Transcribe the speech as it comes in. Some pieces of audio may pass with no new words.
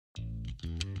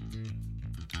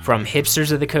From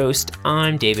Hipsters of the Coast,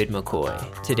 I'm David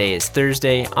McCoy. Today is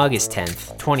Thursday, August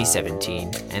 10th,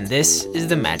 2017, and this is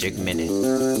the Magic Minute.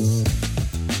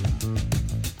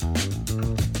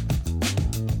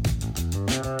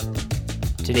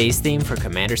 Today's theme for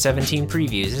Commander 17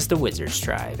 previews is the Wizard's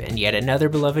Tribe, and yet another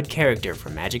beloved character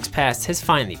from Magic's past has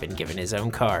finally been given his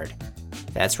own card.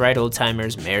 That's right,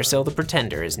 old-timers, Mairsil the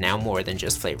Pretender is now more than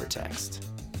just flavor text.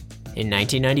 In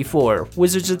 1994,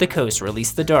 Wizards of the Coast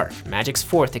released The Dark, Magic's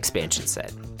fourth expansion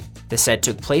set. The set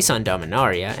took place on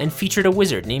Dominaria and featured a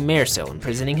wizard named Mairsil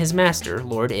imprisoning his master,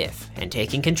 Lord Ith, and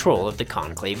taking control of the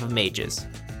Conclave of Mages.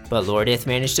 But Lord Ith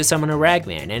managed to summon a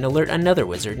ragman and alert another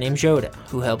wizard named Joda,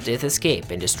 who helped Ith escape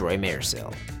and destroy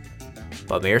Mairsil.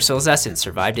 But Mairsil's essence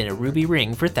survived in a ruby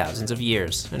ring for thousands of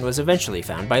years, and was eventually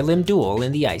found by Lim-Dûl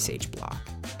in the Ice Age block.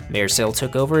 Mairsil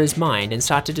took over his mind and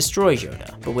sought to destroy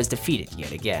Joda, but was defeated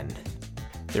yet again.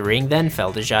 The ring then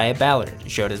fell to Jaya Ballard,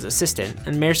 Joda's assistant,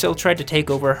 and Mairsil tried to take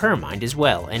over her mind as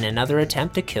well in another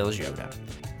attempt to kill Joda.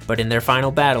 But in their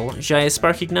final battle, Jaya's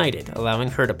spark ignited, allowing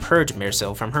her to purge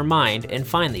Mairsil from her mind and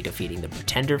finally defeating the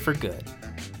Pretender for good.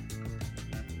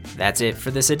 That's it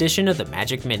for this edition of the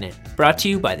Magic Minute, brought to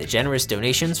you by the generous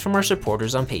donations from our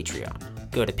supporters on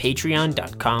Patreon. Go to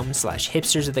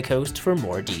patreon.com/hipstersofthecoast for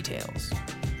more details.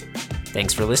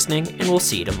 Thanks for listening, and we'll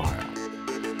see you tomorrow.